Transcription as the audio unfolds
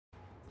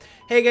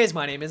Hey guys,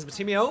 my name is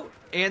Batimio,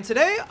 and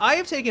today I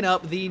have taken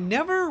up the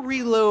Never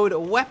Reload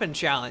Weapon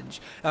Challenge.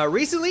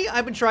 Recently,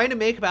 I've been trying to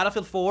make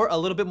Battlefield 4 a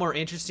little bit more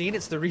interesting.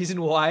 It's the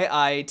reason why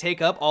I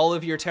take up all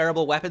of your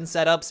terrible weapon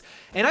setups,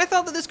 and I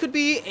thought that this could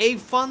be a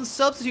fun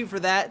substitute for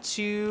that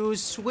to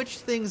switch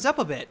things up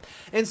a bit.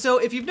 And so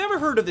if you've never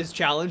heard of this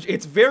challenge,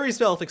 it's very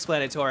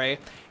self-explanatory,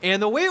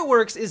 and the way it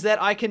works is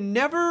that I can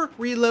never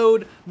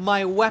reload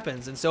my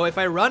weapons. And so if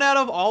I run out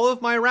of all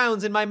of my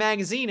rounds in my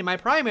magazine, in my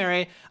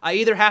primary, I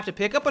either have to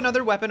pick up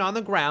another weapon on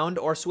the ground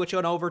or switch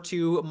on over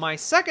to my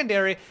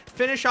secondary,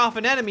 finish off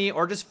an enemy,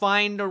 or just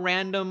find a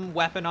random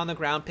weapon on the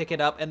ground, pick it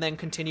up, and then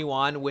continue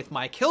on with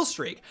my kill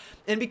streak.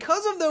 And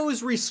because of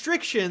those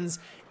restrictions,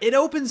 it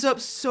opens up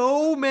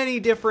so many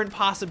different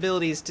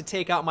possibilities to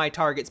take out my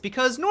targets,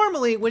 because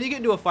normally when you get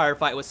into a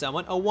firefight with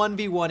someone, a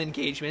 1v1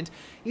 engagement,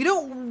 you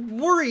don't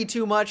worry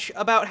too much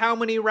about how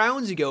many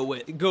rounds you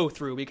go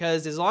through,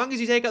 because as long as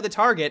you take out the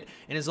target,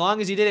 and as long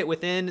as you did it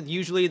within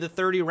usually the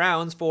 30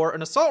 rounds for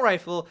an assault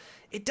rifle,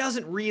 it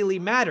doesn't really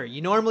matter.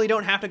 You normally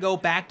don't have to go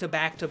back to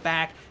back to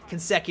back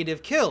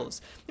consecutive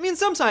kills. I mean,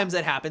 sometimes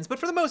that happens, but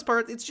for the most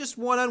part, it's just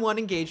one-on-one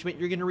engagement.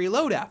 You're gonna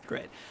reload after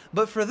it.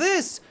 But for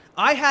this,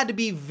 I had to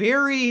be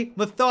very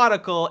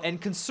methodical and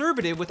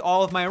conservative with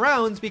all of my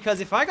rounds, because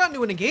if I got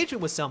into an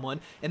engagement with someone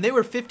and they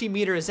were 50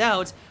 meters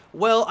out,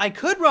 well, I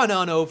could run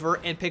on over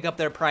and pick up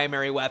their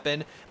primary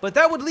weapon, but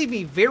that would leave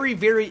me very,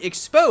 very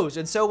exposed.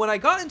 And so when I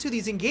got into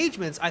these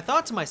engagements, I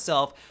thought to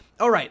myself,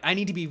 all right, I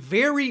need to be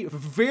very,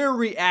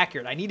 very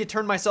accurate. I need to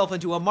turn myself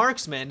into a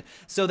marksman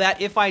so that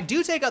if I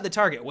do take out the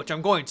target, which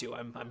I'm going to,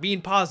 I'm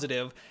being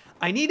positive,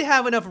 I need to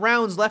have enough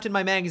rounds left in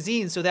my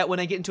magazine so that when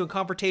I get into a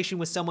confrontation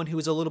with someone who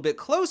is a little bit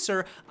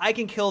closer, I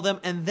can kill them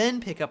and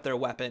then pick up their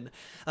weapon.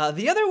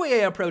 The other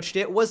way I approached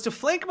it was to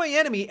flank my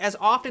enemy as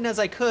often as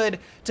I could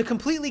to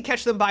completely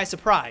catch them by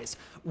surprise.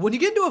 When you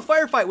get into a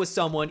firefight with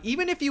someone,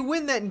 even if you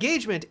win that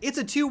engagement, it's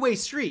a two-way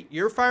street.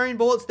 You're firing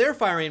bullets, they're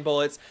firing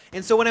bullets,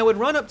 and so when I would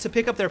run up to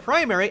pick up their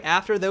primary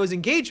after those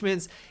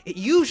engagements, it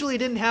usually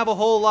didn't have a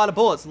whole lot of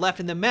bullets left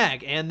in the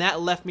mag, and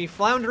that left me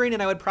floundering,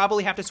 and I would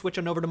probably have to switch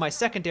on over to my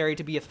secondary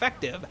to be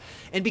effective.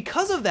 And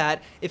because of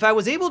that, if I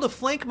was able to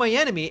flank my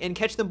enemy and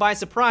catch them by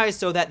surprise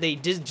so that they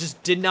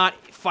just did not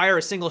fire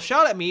a single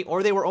shot at me,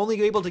 or they were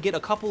only able to get a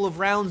couple of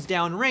rounds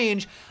down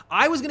range,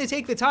 I was going to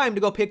take the time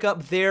to go pick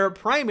up their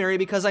primary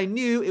because I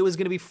knew it was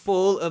going to be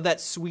full of that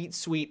sweet,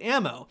 sweet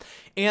ammo.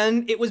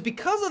 And it was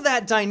because of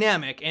that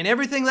dynamic and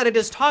everything that I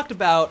just talked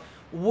about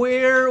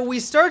where we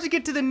start to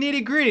get to the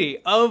nitty-gritty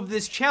of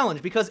this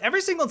challenge, because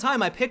every single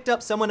time I picked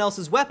up someone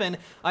else's weapon,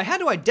 I had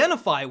to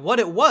identify what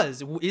it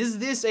was. Is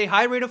this a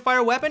high rate of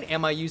fire weapon?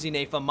 Am I using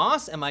a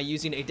FAMAS? Am I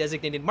using a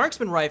designated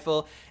marksman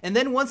rifle? And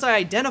then once I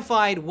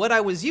identified what I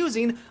was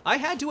using, I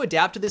had to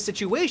adapt to this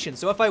situation.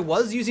 So if I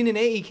was using an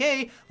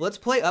AEK, let's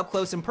play up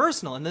close and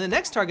personal. And then the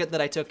next target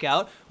that I took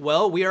out,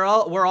 well, we're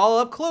all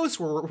up close.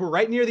 We're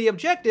right near the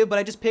objective, but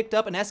I just picked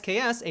up an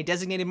SKS, a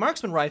designated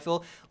marksman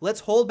rifle. Let's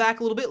hold back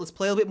a little bit. Let's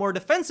play a little bit more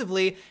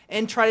defensively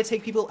and try to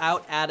take people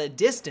out at a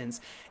distance.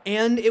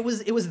 And it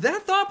was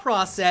that thought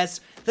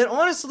process that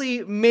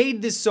honestly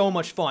made this so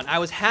much fun. I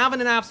was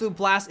having an absolute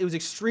blast. It was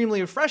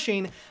extremely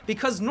refreshing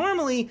because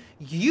normally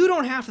you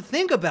don't have to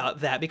think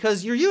about that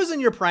because you're using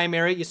your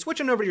primary, you're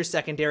switching over to your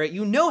secondary,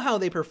 you know how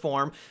they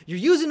perform, you're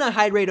using a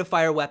high rate of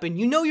fire weapon,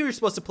 you know you're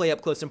supposed to play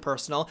up close and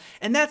personal,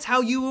 and that's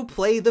how you will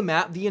play the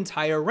map the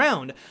entire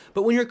round.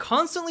 But when you're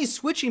constantly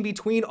switching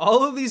between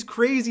all of these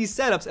crazy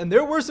setups, and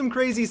there were some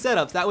crazy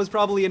setups, that was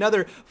probably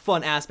another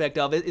fun aspect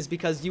of it, is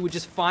because you would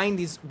just find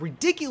these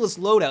ridiculous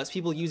loadouts,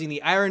 people using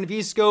the Iron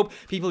V scope,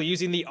 people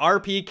using the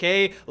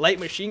RPK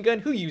light machine gun.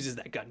 Who uses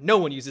that gun? No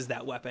one uses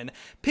that weapon.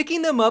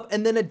 Picking them up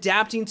and then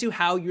adapting to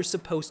how you're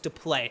supposed to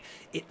play.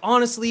 It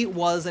honestly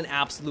was an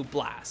absolute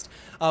blast.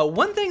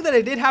 One thing that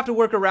I did have to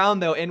work around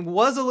though, and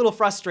was a little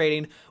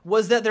frustrating,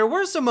 was that there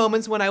were some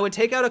moments when I would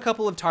take out a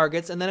couple of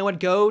targets and then I would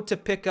go to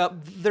pick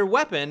up their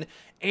weapon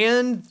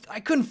and I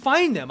couldn't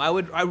find them. I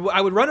would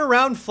run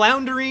around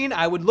floundering,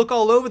 I would look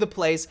all over the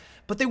place,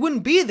 but they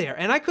wouldn't be there.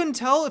 And I couldn't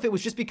tell if it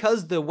was just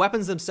because the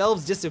weapons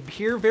themselves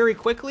disappear very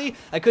quickly.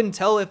 I couldn't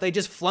tell if they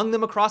just flung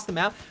them across the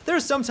map. There are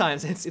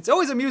sometimes, it's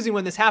always amusing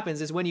when this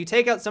happens, is when you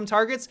take out some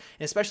targets,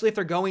 especially if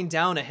they're going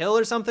down a hill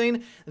or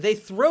something, they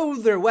throw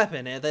their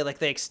weapon and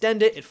they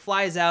extend it, it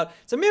flies out.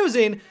 It's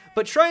amusing,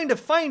 but trying to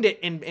find it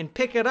and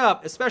pick it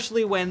up,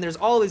 especially when there's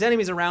all these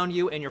enemies around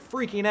you and you're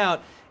freaking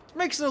out,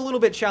 makes it a little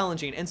bit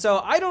challenging. And so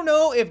I don't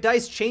know if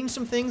DICE changed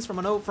some things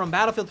from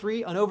Battlefield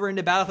 3 on over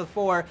into Battlefield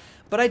 4,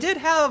 but I did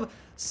have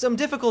some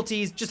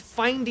difficulties just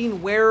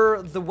finding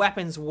where the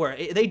weapons were.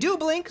 They do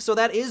blink, so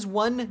that is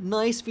one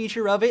nice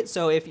feature of it.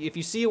 So if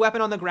you see a weapon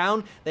on the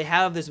ground, they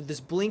have this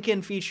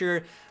blink-in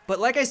feature. But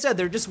like I said,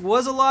 there just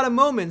was a lot of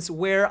moments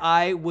where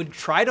I would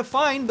try to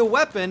find the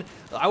weapon,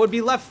 I would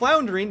be left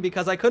floundering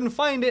because I couldn't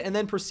find it and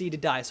then proceed to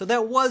die. So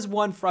that was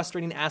one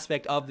frustrating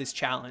aspect of this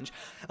challenge.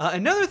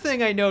 Another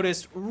thing I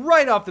noticed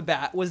right off the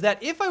bat was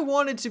that if I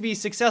wanted to be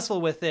successful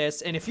with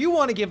this, and if you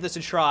want to give this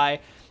a try,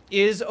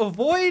 is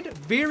avoid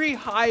very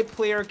high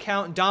player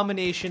count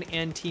domination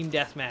and team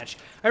deathmatch.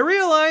 I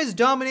realize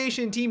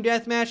domination, team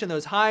deathmatch, and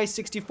those high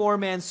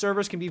 64-man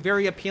servers can be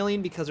very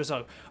appealing because there's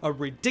a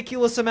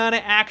ridiculous amount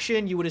of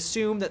action. You would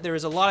assume that there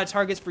is a lot of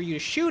targets for you to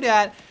shoot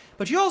at,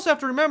 but you also have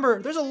to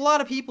remember there's a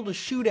lot of people to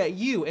shoot at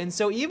you, and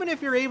so even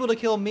if you're able to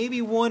kill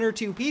maybe 1 or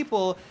 2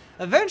 people,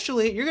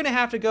 eventually you're gonna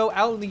have to go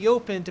out in the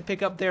open to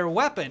pick up their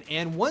weapon,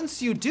 and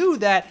once you do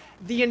that,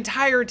 the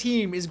entire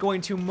team is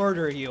going to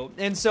murder you.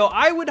 And so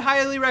I would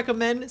highly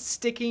recommend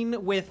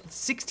sticking with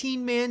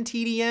 16-man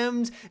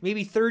TDMs,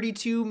 maybe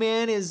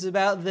 32-man is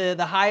about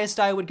the highest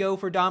I would go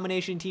for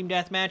domination team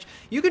deathmatch.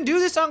 You can do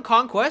this on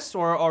Conquest,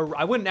 or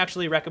I wouldn't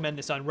actually recommend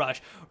this on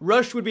Rush.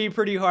 Rush would be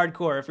pretty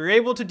hardcore. If you're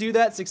able to do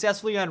that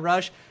successfully on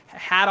Rush,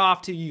 hat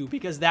off to you,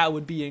 because that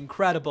would be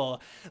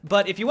incredible.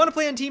 But if you want to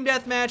play on team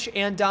deathmatch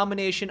and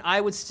domination, I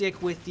would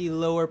stick with the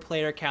lower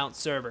player count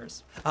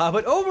servers.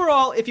 But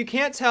overall, if you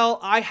can't tell,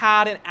 I had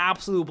an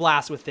absolute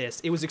blast with this.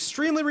 It was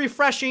extremely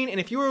refreshing, and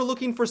if you were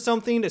looking for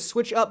something to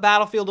switch up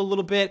Battlefield a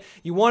little bit,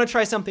 you want to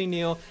try something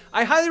new,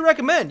 I highly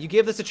recommend you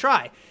give this a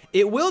try.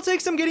 It will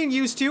take some getting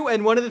used to,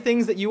 and one of the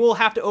things that you will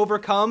have to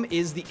overcome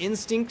is the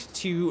instinct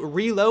to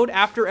reload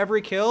after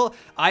every kill.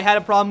 I had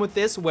a problem with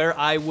this where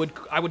I would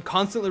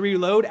constantly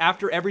reload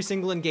after every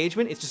single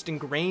engagement. It's just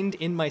ingrained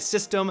in my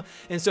system.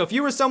 And so if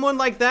you were someone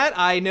like that,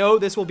 I know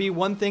this will be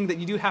one thing that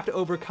you do have to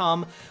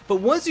overcome. But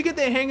once you get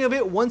the hang of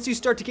it, once you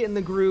start to get in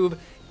the groove,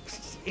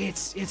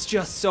 it's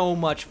just so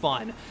much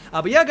fun.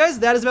 But yeah, guys,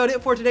 that is about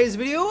it for today's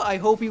video. I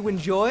hope you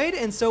enjoyed,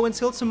 and so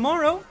until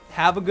tomorrow,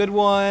 have a good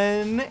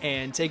one,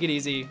 and take it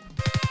easy.